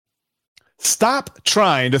Stop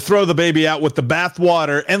trying to throw the baby out with the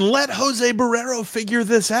bathwater and let Jose Barrero figure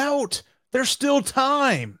this out. There's still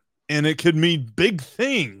time, and it could mean big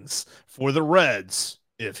things for the Reds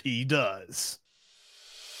if he does.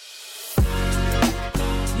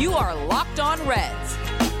 You are Locked On Reds,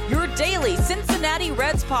 your daily Cincinnati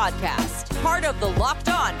Reds podcast, part of the Locked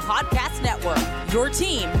On Podcast Network, your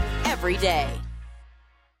team every day.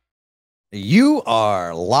 You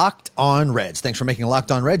are Locked On Reds. Thanks for making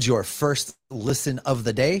Locked On Reds your first listen of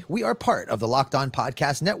the day. We are part of the Locked On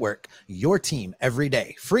Podcast Network, your team every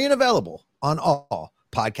day, free and available on all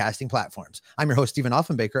podcasting platforms. I'm your host, Stephen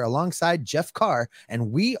Offenbaker, alongside Jeff Carr,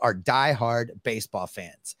 and we are diehard baseball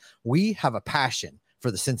fans. We have a passion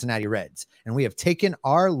for the Cincinnati Reds, and we have taken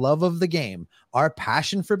our love of the game, our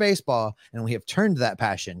passion for baseball, and we have turned that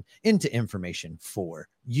passion into information for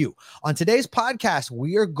you. On today's podcast,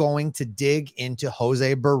 we are going to dig into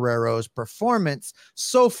Jose Barrero's performance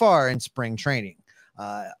so far in spring training.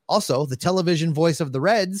 Also, the television voice of the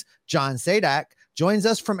Reds, John Sadak, joins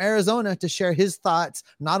us from Arizona to share his thoughts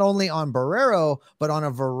not only on Barrero, but on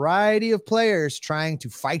a variety of players trying to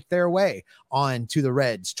fight their way on to the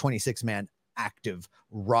Reds' 26-man active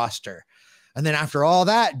roster. And then after all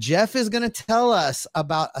that, Jeff is going to tell us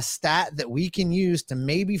about a stat that we can use to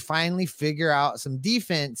maybe finally figure out some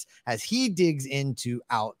defense as he digs into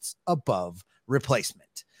outs above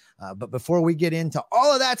replacement. But before we get into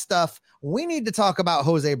all of that stuff, we need to talk about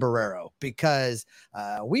Jose Barrero because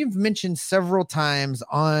we've mentioned several times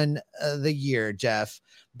on the year, Jeff,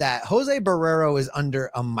 that Jose Barrero is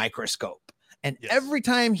under a microscope. And yes, every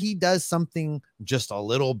time he does something just a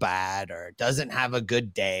little bad or doesn't have a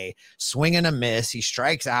good day, swing and a miss, he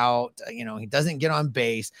strikes out, he doesn't get on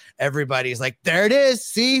base. Everybody's like, there it is.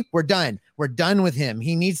 See, we're done. We're done with him.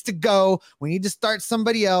 He needs to go. We need to start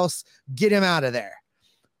somebody else. Get him out of there.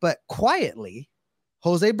 But quietly,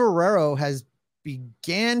 Jose Barrero has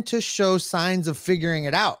began to show signs of figuring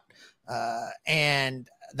it out. And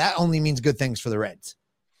that only means good things for the Reds.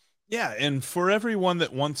 Yeah, and for everyone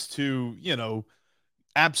that wants to,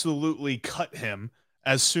 absolutely cut him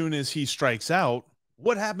as soon as he strikes out,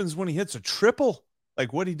 what happens when he hits a triple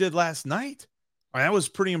like what he did last night? That was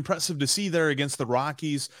pretty impressive to see there against the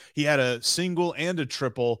Rockies. He had a single and a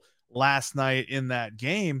triple last night in that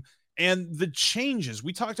game. And the changes,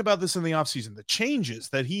 we talked about this in the offseason, the changes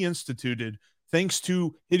that he instituted thanks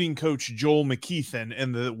to hitting coach Joel McKeithen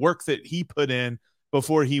and the work that he put in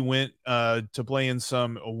before he went to play in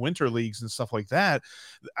some winter leagues and stuff like that.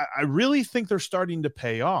 I really think they're starting to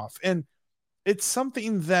pay off. And it's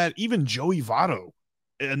something that even Joey Votto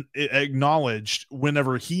acknowledged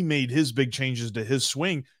whenever he made his big changes to his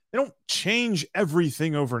swing. They don't change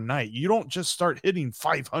everything overnight. You don't just start hitting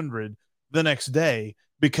 500 the next day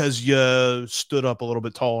because you stood up a little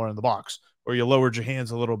bit taller in the box, or you lowered your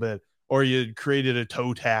hands a little bit, or you created a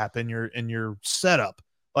toe tap in your setup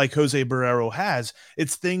like Jose Barrero has.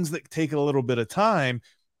 It's things that take a little bit of time.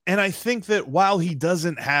 And I think that while he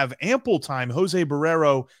doesn't have ample time, Jose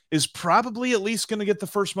Barrero is probably at least going to get the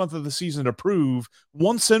first month of the season to prove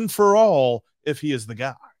once and for all if he is the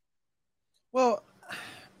guy. Well,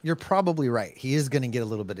 you're probably right. He is going to get a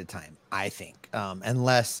little bit of time, I think,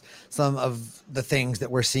 unless some of the things that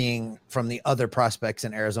we're seeing from the other prospects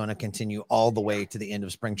in Arizona continue all the way to the end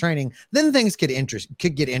of spring training. Then things could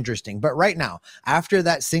get interesting. But right now, after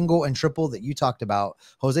that single and triple that you talked about,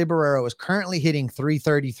 Jose Barrero is currently hitting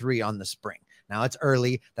 .333 on the spring. Now it's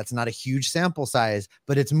early. That's not a huge sample size,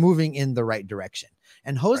 but it's moving in the right direction.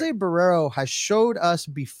 And Jose Barrero has showed us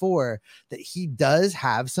before that he does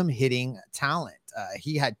have some hitting talent.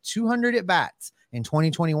 He had 200 at-bats in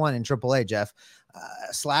 2021 in AAA, Jeff.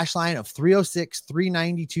 Slash line of 306,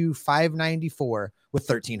 392, 594 with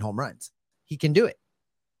 13 home runs. He can do it.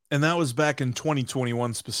 And that was back in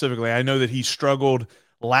 2021 specifically. I know that he struggled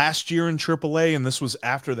last year in AAA, and this was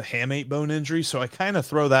after the hamate bone injury, so I kind of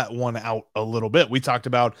throw that one out a little bit. We talked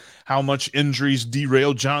about how much injuries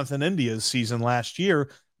derailed Jonathan India's season last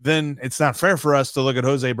year. Then it's not fair for us to look at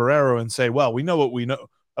Jose Barrero and say, well, we know what we know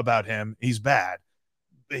about him. He's bad.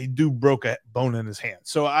 He broke a bone in his hand.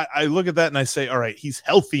 So I look at that and I say, all right, he's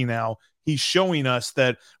healthy now. He's showing us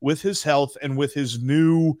that with his health and with his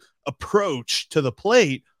new approach to the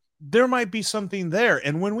plate, there might be something there.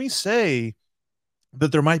 And when we say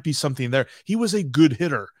that there might be something there, he was a good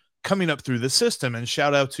hitter coming up through the system. And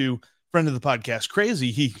shout out to friend of the podcast, Crazy.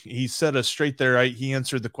 He set us straight there. He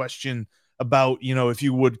answered the question about, if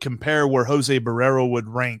you would compare where Jose Barrero would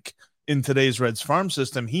rank in today's Reds farm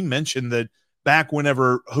system. He mentioned that back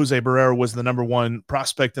whenever Jose Barrero was the number one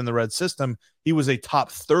prospect in the Red system, he was a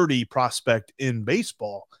top 30 prospect in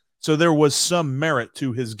baseball. So there was some merit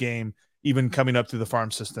to his game, even coming up through the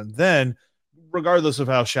farm system. Then regardless of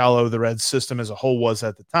how shallow the Reds system as a whole was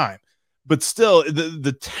at the time. But still,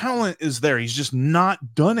 the talent is there. He's just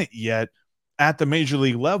not done it yet at the major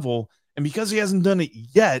league level. And because he hasn't done it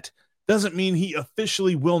yet, doesn't mean he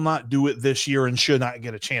officially will not do it this year and should not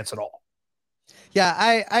get a chance at all.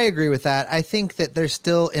 Yeah, I agree with that. I think that they're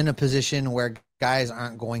still in a position where guys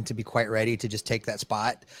aren't going to be quite ready to just take that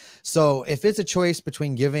spot. So if it's a choice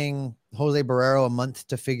between giving Jose Barrero a month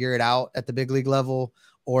to figure it out at the big league level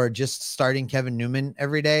or just starting Kevin Newman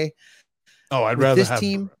every day. Oh, I'd rather this have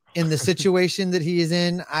team in the situation that he is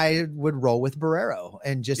in. I would roll with Barrero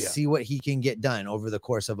and just see what he can get done over the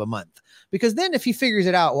course of a month, because then if he figures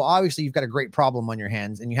it out, well, obviously you've got a great problem on your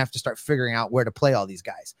hands and you have to start figuring out where to play all these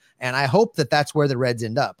guys. And I hope that that's where the Reds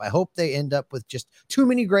end up. I hope they end up with just too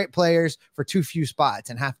many great players for too few spots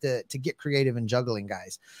and have to get creative in juggling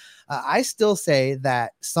guys. I still say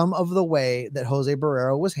that some of the way that Jose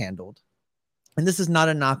Barrero was handled, and this is not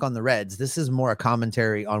a knock on the Reds, this is more a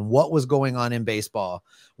commentary on what was going on in baseball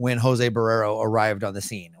when Jose Barrero arrived on the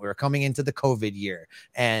scene. We were coming into the COVID year,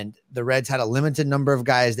 and the Reds had a limited number of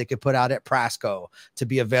guys they could put out at Prasco to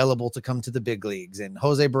be available to come to the big leagues. And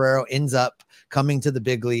Jose Barrero ends up coming to the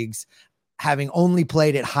big leagues having only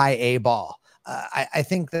played at high A ball. I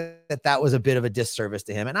think that was a bit of a disservice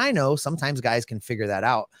to him. And I know sometimes guys can figure that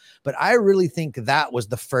out, but I really think that was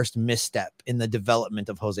the first misstep in the development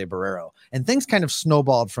of Jose Barrero. And things kind of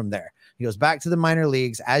snowballed from there. He goes back to the minor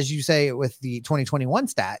leagues, as you say, with the 2021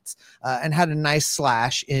 stats, and had a nice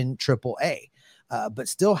slash in AAA. But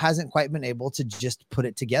still hasn't quite been able to just put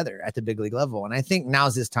it together at the big league level. And I think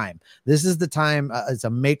now's his time. This is the time. It's a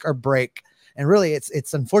make or break. And really,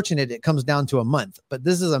 it's unfortunate it comes down to a month, but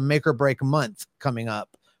this is a make or break month coming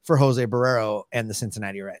up for Jose Barrero and the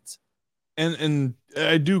Cincinnati Reds. And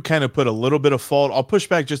I do kind of put a little bit of fault. I'll push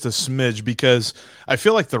back just a smidge because I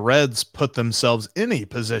feel like the Reds put themselves in a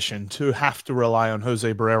position to have to rely on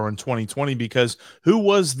Jose Barrero in 2020, because who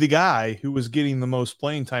was the guy who was getting the most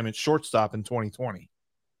playing time at shortstop in 2020?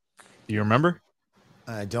 Do you remember?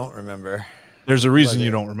 I don't remember. There's a reason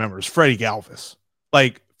you don't remember. It's Freddie Galvis.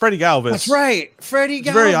 Like, Freddie Galvis. That's right. Freddie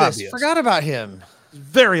Galvis. Very obvious. Forgot about him.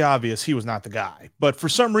 Very obvious he was not the guy. But for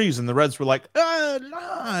some reason, the Reds were like, I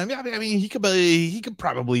mean, he could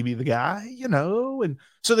probably be the guy, you know? And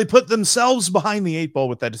so they put themselves behind the eight ball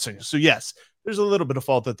with that decision. So, yes, there's a little bit of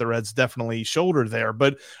fault that the Reds definitely shouldered there.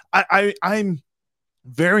 But I'm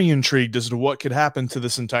very intrigued as to what could happen to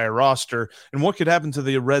this entire roster and what could happen to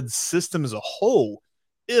the Reds system as a whole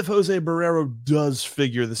if Jose Barrero does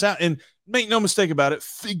figure this out. And make no mistake about it,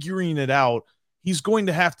 figuring it out, he's going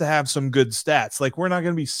to have some good stats. Like, we're not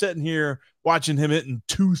going to be sitting here watching him hitting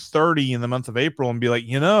 230 in the month of April and be like,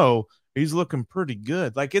 you know, he's looking pretty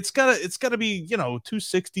good. Like, it's gotta be, you know,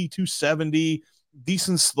 260, 270,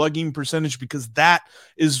 decent slugging percentage, because that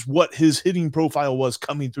is what his hitting profile was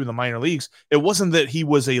coming through the minor leagues. It wasn't that he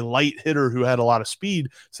was a light hitter who had a lot of speed.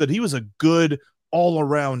 It's that he was a good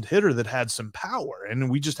all-around hitter that had some power, and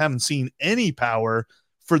we just haven't seen any power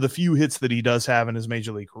for the few hits that he does have in his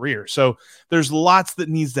major league career. So there's lots that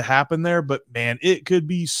needs to happen there, but man, it could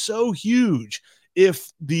be so huge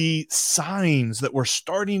if the signs that we're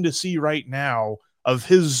starting to see right now of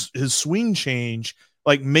his swing change,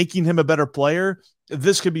 like making him a better player,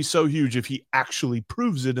 this could be so huge if he actually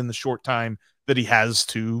proves it in the short time that he has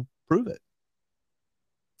to prove it.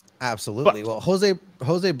 Absolutely. Well, Jose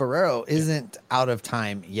Barrero isn't out of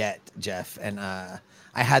time yet, Jeff. And I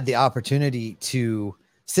had the opportunity to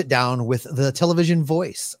sit down with the television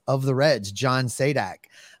voice of the Reds, John Sadak,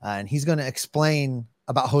 and he's going to explain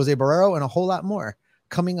about Jose Barrero and a whole lot more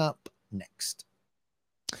coming up next.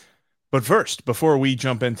 But first, before we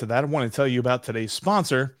jump into that, I want to tell you about today's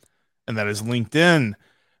sponsor, and that is LinkedIn.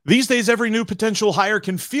 These days, every new potential hire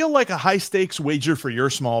can feel like a high-stakes wager for your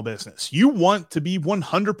small business. You want to be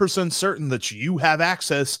 100% certain that you have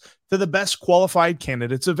access to the best qualified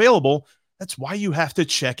candidates available. That's why you have to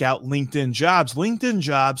check out LinkedIn Jobs. LinkedIn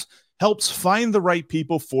Jobs helps find the right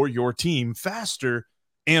people for your team faster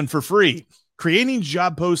and for free. Creating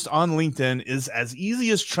job posts on LinkedIn is as easy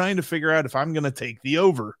as trying to figure out if I'm going to take the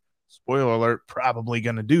over. Spoiler alert, probably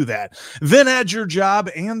going to do that. Then add your job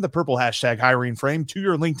and the purple hashtag hiring frame to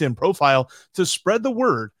your LinkedIn profile to spread the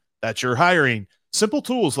word that you're hiring. Simple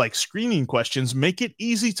tools like screening questions make it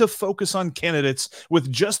easy to focus on candidates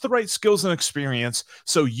with just the right skills and experience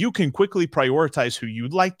so you can quickly prioritize who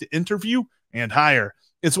you'd like to interview and hire.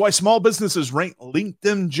 It's why small businesses rank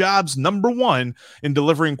LinkedIn Jobs #1 in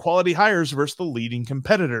delivering quality hires versus the leading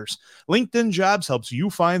competitors. LinkedIn Jobs helps you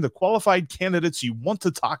find the qualified candidates you want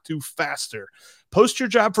to talk to faster. Post your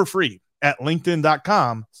job for free at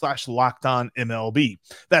linkedin.com/LockedOnMLB.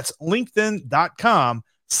 That's linkedin.com/LockedOnMLB.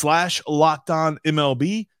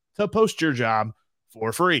 facebook.com/LockedOnMLB to post your job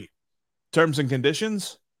for free. Terms and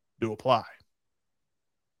conditions do apply.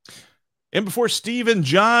 And before Steve and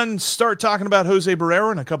John start talking about Jose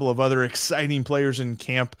Barrero and a couple of other exciting players in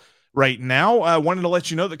camp right now, I wanted to let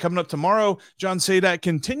you know that coming up tomorrow, John Sadak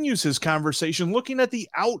continues his conversation looking at the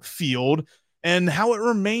outfield and how it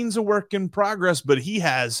remains a work in progress, but he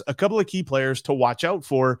has a couple of key players to watch out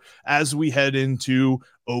for as we head into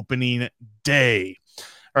opening day.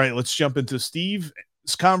 All right, let's jump into Steve's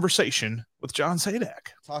conversation with John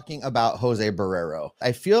Sadak. Talking about Jose Barrero,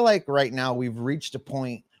 I feel like right now we've reached a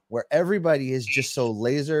point where everybody is just so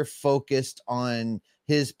laser focused on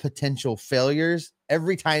his potential failures.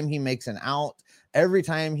 Every time he makes an out, every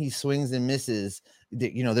time he swings and misses,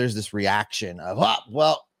 there's this reaction of, oh,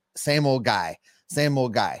 well, same old guy.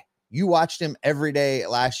 You watched him every day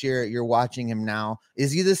last year. You're watching him now.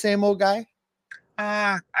 Is he the same old guy?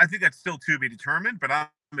 I think that's still to be determined, but I'm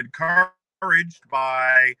encouraged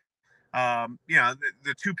by,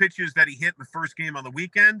 the two pitches that he hit in the first game on the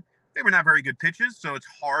weekend. They were not very good pitches, so it's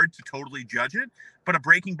hard to totally judge it. But a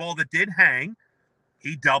breaking ball that did hang,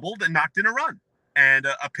 he doubled and knocked in a run. And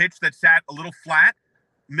a pitch that sat a little flat,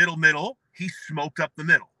 middle, he smoked up the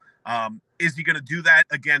middle. Is he going to do that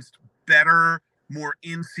against better, more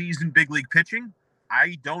in-season big league pitching?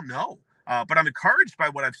 I don't know. But I'm encouraged by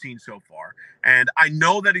what I've seen so far. And I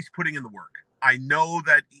know that he's putting in the work. I know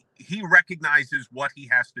that he recognizes what he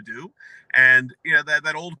has to do. And,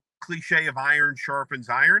 that old cliche of iron sharpens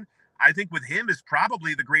iron, I think with him is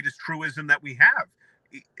probably the greatest truism that we have.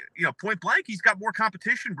 Point blank, he's got more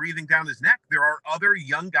competition breathing down his neck. There are other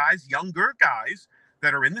younger guys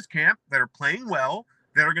that are in this camp that are playing well,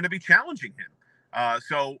 that are going to be challenging him.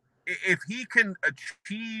 So if he can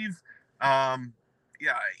achieve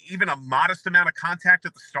even a modest amount of contact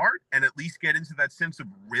at the start and at least get into that sense of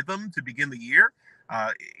rhythm to begin the year,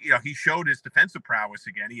 he showed his defensive prowess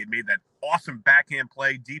again. He had made that awesome backhand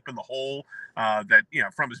play deep in the hole that,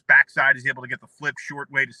 from his backside, he's able to get the flip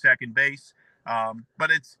short way to second base.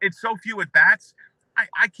 But it's so few at bats.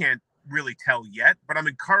 I can't really tell yet, but I'm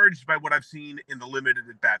encouraged by what I've seen in the limited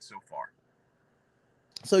at bats so far.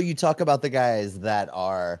 So you talk about the guys that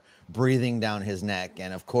are breathing down his neck.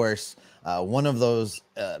 And of course, one of those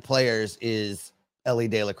players is Elly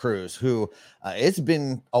De La Cruz, who it's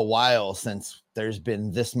been a while since there's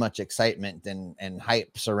been this much excitement and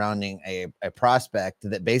hype surrounding a prospect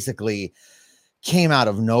that basically came out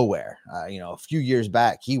of nowhere. A few years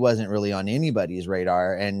back, he wasn't really on anybody's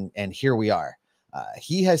radar. And here we are.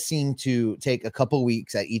 He has seemed to take a couple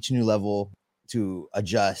weeks at each new level to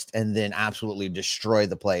adjust and then absolutely destroy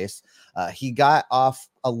the place. He got off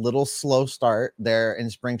a little slow start there in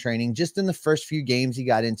spring training. Just in the first few games he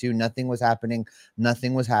got into, nothing was happening.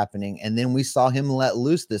 And then we saw him let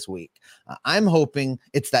loose this week. I'm hoping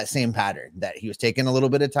it's that same pattern, that he was taking a little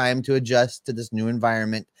bit of time to adjust to this new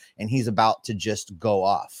environment and he's about to just go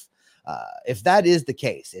off. If that is the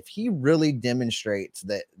case, if he really demonstrates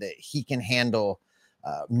that he can handle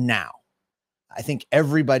now, I think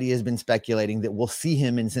everybody has been speculating that we'll see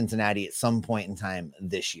him in Cincinnati at some point in time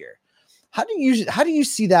this year. How do you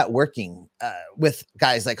see that working with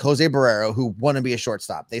guys like Jose Barrero, who want to be a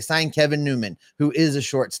shortstop? They signed Kevin Newman, who is a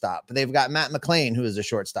shortstop. They've got Matt McLain, who is a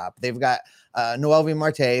shortstop. They've got Noelvi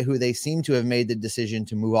Marte, who they seem to have made the decision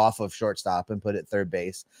to move off of shortstop and put at third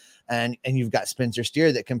base. And you've got Spencer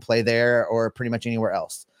Steer that can play there or pretty much anywhere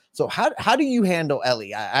else. So how do you handle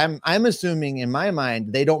Elly? I'm assuming in my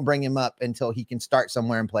mind they don't bring him up until he can start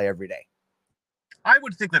somewhere and play every day. I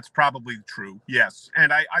would think that's probably true, yes.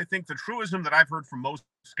 And I think the truism that I've heard from most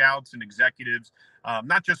scouts and executives,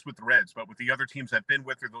 not just with the Reds, but with the other teams I've been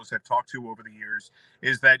with or those I've talked to over the years,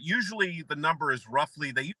 is that usually the number is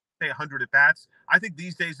roughly, they used to say 100 at bats. I think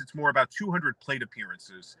these days it's more about 200 plate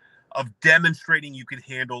appearances of demonstrating you can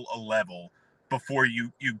handle a level before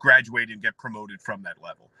you graduate and get promoted from that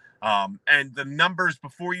level. And the numbers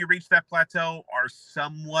before you reach that plateau are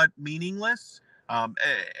somewhat meaningless.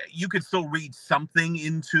 You could still read something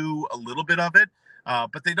into a little bit of it,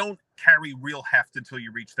 but they don't carry real heft until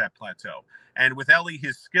you reach that plateau. And with Elly,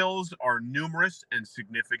 his skills are numerous and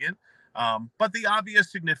significant. But the obvious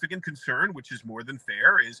significant concern, which is more than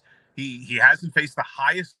fair, is he hasn't faced the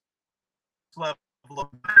highest level of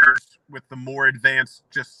players with the more advanced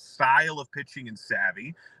just style of pitching and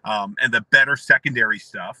savvy, and the better secondary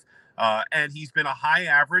stuff. And he's been a high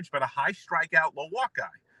average, but a high strikeout, low walk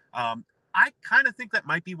guy. I kind of think that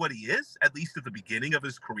might be what he is, at least at the beginning of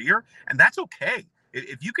his career. And that's okay.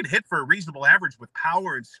 If you can hit for a reasonable average with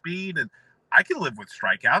power and speed, and I can live with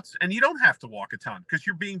strikeouts, and you don't have to walk a ton because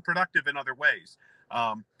you're being productive in other ways.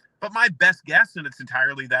 But my best guess, and it's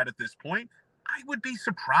entirely that at this point, I would be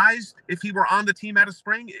surprised if he were on the team out of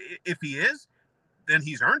spring. If he is, then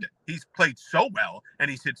he's earned it. He's played so well and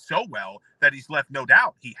he's hit so well that he's left no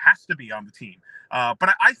doubt he has to be on the team.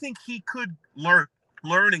 But I think he could learn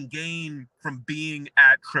and gain from being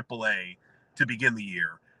at AAA to begin the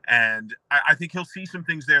year. And I think he'll see some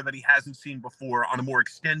things there that he hasn't seen before on a more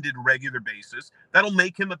extended, regular basis. That'll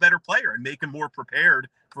make him a better player and make him more prepared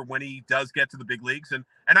for when he does get to the big leagues. And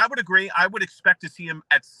I would agree. I would expect to see him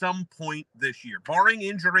at some point this year, barring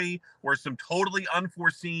injury or some totally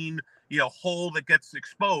unforeseen, hole that gets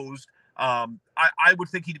exposed. I would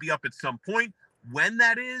think he'd be up at some point. When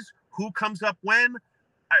that is, who comes up when,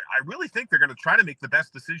 I really think they're going to try to make the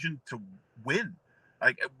best decision to win.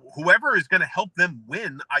 Like, whoever is going to help them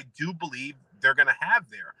win, I do believe they're going to have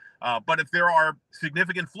there. But if there are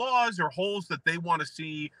significant flaws or holes that they want to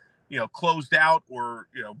see, closed out or,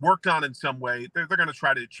 worked on in some way, they're going to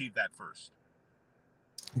try to achieve that first.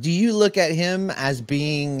 Do you look at him as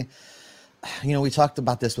being, we talked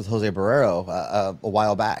about this with Jose Barrero a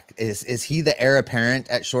while back. Is he the heir apparent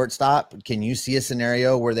at shortstop? Can you see a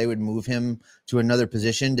scenario where they would move him to another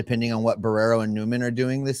position depending on what Barrero and Newman are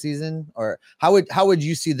doing this season? Or how would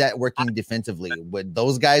you see that working defensively? Would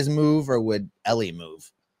those guys move or would Elly move?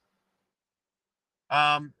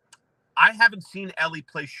 I haven't seen Elly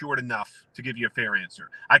play short enough to give you a fair answer.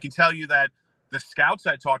 I can tell you that the scouts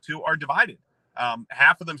I talk to are divided.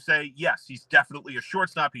 Half of them say, yes, he's definitely a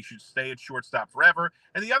shortstop. He should stay at shortstop forever.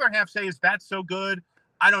 And the other half say, is that so good?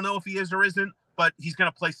 I don't know if he is or isn't, but he's going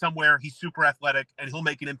to play somewhere. He's super athletic and he'll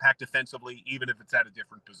make an impact defensively, even if it's at a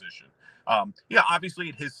different position. Obviously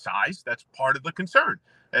at his size, that's part of the concern.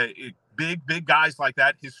 Big guys like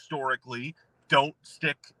that historically don't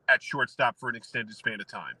stick at shortstop for an extended span of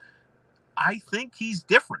time. I think he's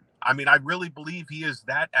different. I mean, I really believe he is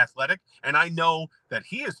that athletic. And I know that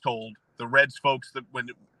he has told the Reds folks that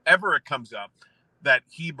whenever it comes up, that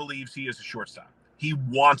he believes he is a shortstop. He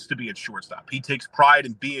wants to be a shortstop. He takes pride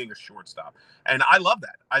in being a shortstop. And I love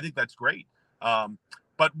that. I think that's great.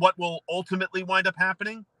 But what will ultimately wind up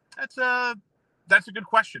happening? That's a good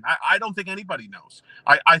question. I don't think anybody knows.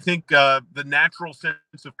 I think the natural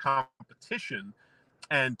sense of competition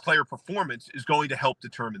and player performance is going to help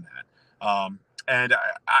determine that. And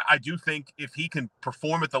I do think if he can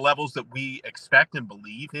perform at the levels that we expect and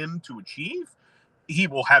believe him to achieve, he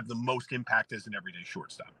will have the most impact as an everyday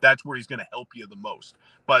shortstop. That's where he's going to help you the most.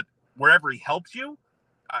 But wherever he helps you,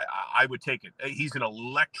 I would take it. He's an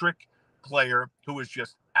electric player who is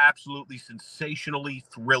just absolutely sensationally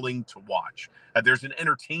thrilling to watch. There's an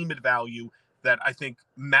entertainment value that I think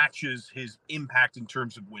matches his impact in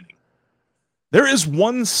terms of winning. There is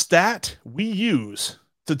one stat we use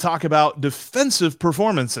to talk about defensive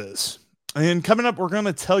performances. And coming up, we're going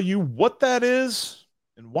to tell you what that is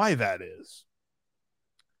and why that is.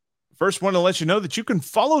 First, want to let you know that you can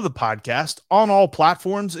follow the podcast on all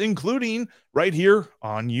platforms, including right here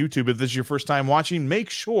on YouTube. If this is your first time watching, make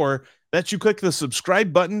sure that you click the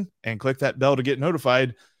subscribe button and click that bell to get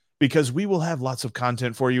notified, because we will have lots of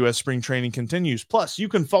content for you as spring training continues. Plus, you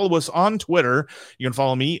can follow us on Twitter. You can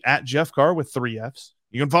follow me at Jeff Carr with 3 Fs.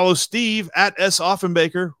 You can follow Steve at S.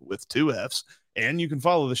 Offenbaker with 2 Fs. And you can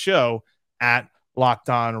follow the show at Locked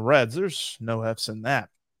On Reds. There's no Fs in that.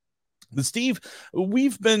 But Steve,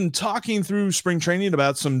 we've been talking through spring training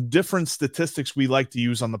about some different statistics we like to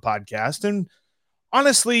use on the podcast. And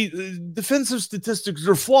honestly, defensive statistics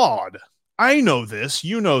are flawed. I know this,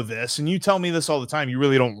 you know this, and you tell me this all the time. You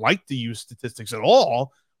really don't like to use statistics at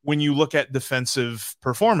all when you look at defensive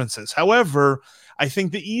performances. However, I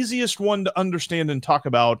think the easiest one to understand and talk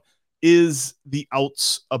about is the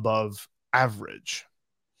outs above average.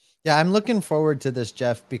 Yeah, I'm looking forward to this,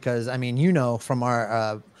 Jeff, because, I mean, from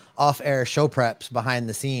our off-air show preps behind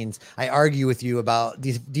the scenes, I argue with you about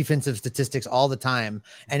these defensive statistics all the time.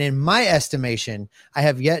 And in my estimation, I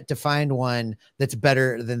have yet to find one that's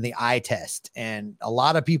better than the eye test. And a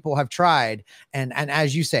lot of people have tried. And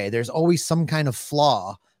as you say, there's always some kind of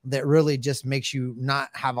flaw that really just makes you not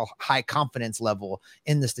have a high confidence level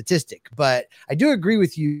in the statistic. But I do agree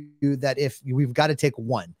with you that if we've got to take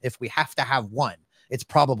one, if we have to have one, it's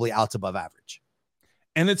probably outs above average.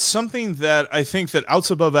 And it's something that I think that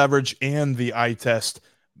outs above average and the eye test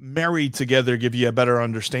married together give you a better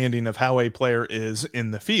understanding of how a player is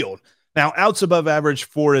in the field. Now, outs above average,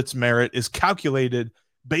 for its merit, is calculated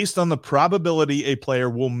based on the probability a player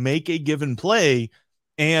will make a given play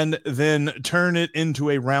and then turn it into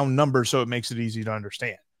a round number so it makes it easy to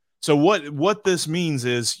understand. So what this means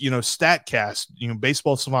is, StatCast,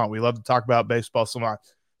 Baseball Savant, we love to talk about Baseball Savant.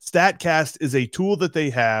 StatCast is a tool that they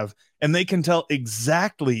have, and they can tell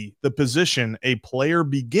exactly the position a player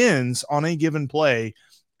begins on a given play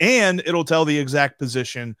and it'll tell the exact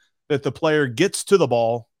position that the player gets to the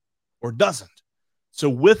ball or doesn't. So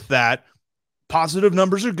with that, positive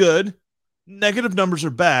numbers are good, negative numbers are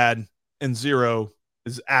bad, and 0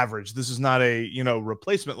 is average. This is not a,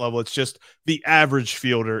 replacement level. It's just the average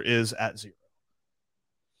fielder is at 0.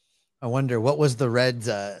 I wonder what was the Reds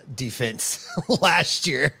defense last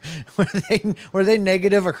year? Were they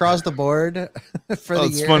negative across the board for the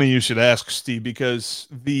year? It's funny you should ask, Steve, because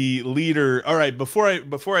the leader. All right, before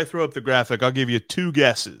I throw up the graphic, I'll give you 2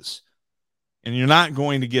 guesses, and you're not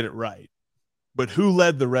going to get it right. But who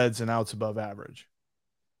led the Reds in outs above average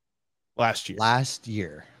last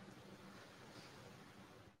year?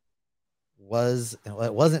 It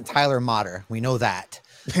wasn't Tyler Motter. We know that.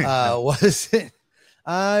 Was it?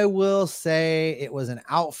 I will say it was an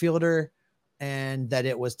outfielder and that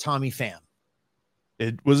it was Tommy Pham.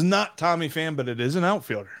 It was not Tommy Pham, but it is an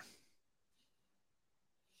outfielder.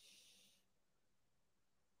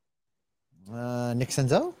 Nick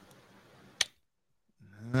Senzel?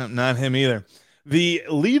 Not him either. The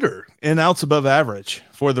leader in outs above average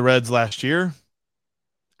for the Reds last year,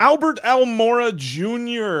 Albert Almora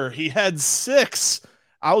Jr. He had 6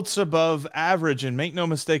 outs above average, and make no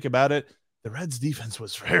mistake about it, the Reds defense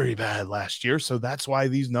was very bad last year, so that's why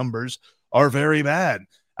these numbers are very bad.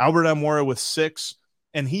 Albert Almora with 6,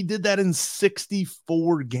 and he did that in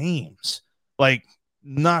 64 games. Like,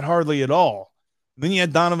 not hardly at all. Then you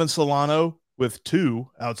had Donovan Solano with 2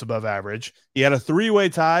 outs above average. He had a 3-way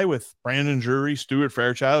tie with Brandon Drury, Stuart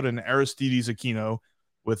Fairchild, and Aristides Aquino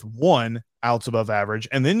with 1 outs above average.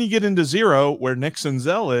 And then you get into 0, where Nick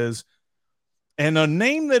Senzel is, and a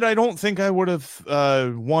name that I don't think I would have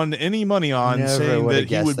won any money on, saying that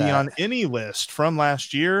he would be on any list from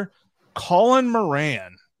last year. Colin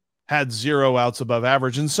Moran had 0 outs above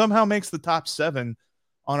average and somehow makes the top 7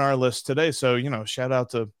 on our list today. So, shout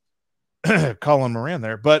out to Colin Moran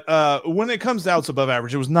there. But when it comes to outs above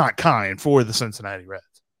average, it was not kind for the Cincinnati Reds.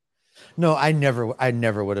 No, I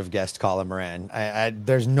never would have guessed Colin Moran.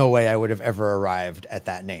 There's no way I would have ever arrived at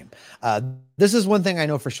that name. This is one thing I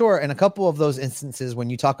know for sure. In a couple of those instances, when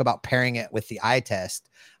you talk about pairing it with the eye test,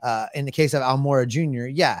 in the case of Almora Jr.,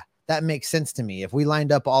 yeah, that makes sense to me. If we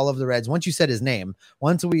lined up all of the Reds, once you said his name,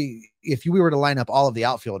 if we were to line up all of the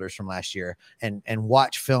outfielders from last year and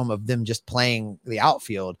watch film of them just playing the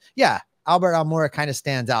outfield, yeah, Albert Almora kind of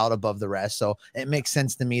stands out above the rest. So it makes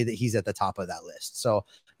sense to me that he's at the top of that list. So,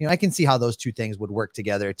 I can see how those 2 things would work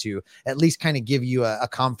together to at least kind of give you a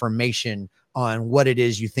confirmation on what it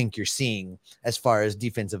is you think you're seeing as far as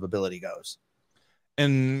defensive ability goes.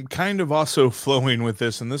 And kind of also flowing with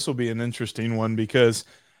this, and this will be an interesting one because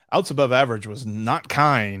outs above average was not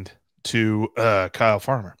kind to Kyle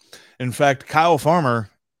Farmer. In fact, Kyle Farmer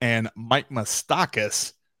and Mike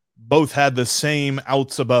Moustakas both had the same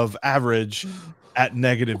outs above average at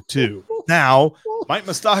 -2. Now, Mike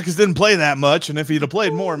Moustakas didn't play that much, and if he'd have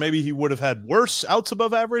played more, maybe he would have had worse outs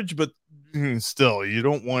above average, but still, you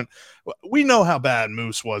don't want – we know how bad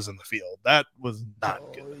Moose was in the field. That was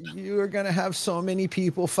not good. You are going to have so many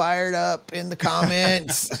people fired up in the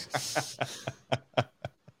comments.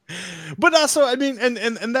 But also, I mean,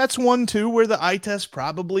 and that's one, too, where the eye test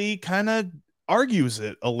probably kind of argues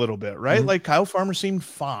it a little bit, right? Mm-hmm. Like Kyle Farmer seemed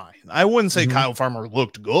fine. I wouldn't say Kyle Farmer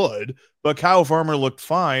looked good, but Kyle Farmer looked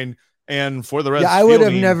fine. And for the rest, I would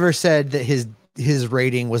have never said that his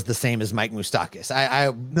rating was the same as Mike Moustakas. I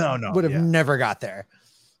would have never got there.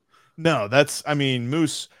 No,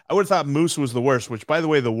 Moose. I would have thought Moose was the worst, which, by the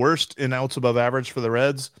way, the worst in outs above average for the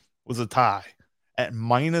Reds was a tie at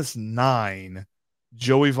 -9,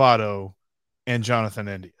 Joey Votto and Jonathan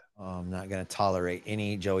India. Oh, I'm not going to tolerate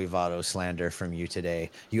any Joey Votto slander from you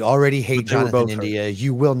today. You already hate Jonathan India. Hurt.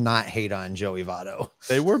 You will not hate on Joey Votto.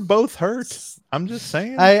 They were both hurt. I'm just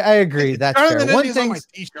saying. I agree. That's fair. One thing.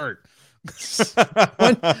 T-shirt.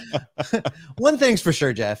 One thing's for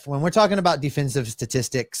sure, Jeff. When we're talking about defensive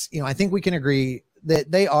statistics, I think we can agree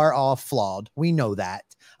that they are all flawed. We know that,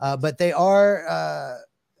 but they are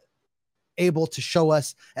able to show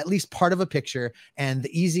us at least part of a picture. And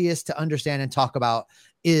the easiest to understand and talk about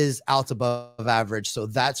is outs above average. So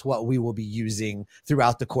that's what we will be using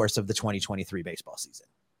throughout the course of the 2023 baseball season.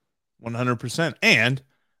 100%. And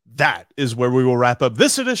that is where we will wrap up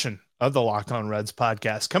this edition of the Locked On Reds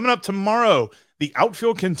podcast. Coming up tomorrow, the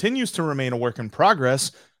outfield continues to remain a work in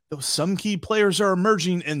progress, though some key players are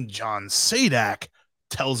emerging, and John Sadak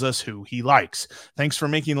tells us who he likes. Thanks for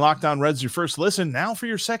making Locked On Reds your first listen. Now for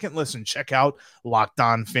your second listen, check out Locked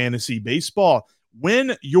On Fantasy Baseball.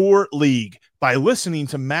 Win your league by listening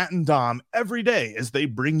to Matt and Dom every day as they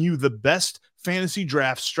bring you the best fantasy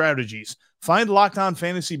draft strategies. Find Locked On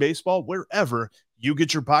Fantasy Baseball wherever you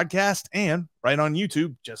get your podcast and right on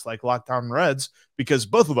YouTube, just like Locked On Reds, because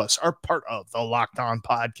both of us are part of the Locked On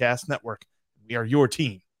Podcast Network. We are your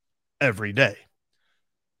team every day.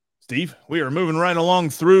 Steve, we are moving right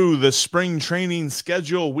along through the spring training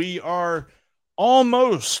schedule. We are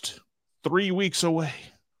almost 3 weeks away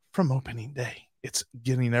from opening day. It's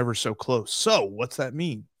getting ever so close. So what's that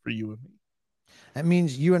mean for you and me? That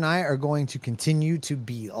means you and I are going to continue to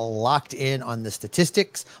be locked in on the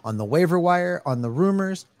statistics, on the waiver wire, on the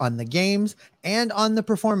rumors, on the games, and on the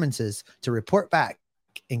performances to report back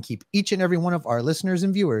and keep each and every one of our listeners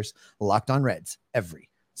and viewers locked on Reds every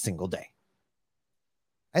single day.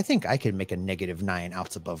 I think I could make a -9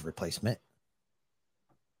 outs above replacement.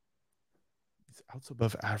 It's outs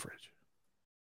above average.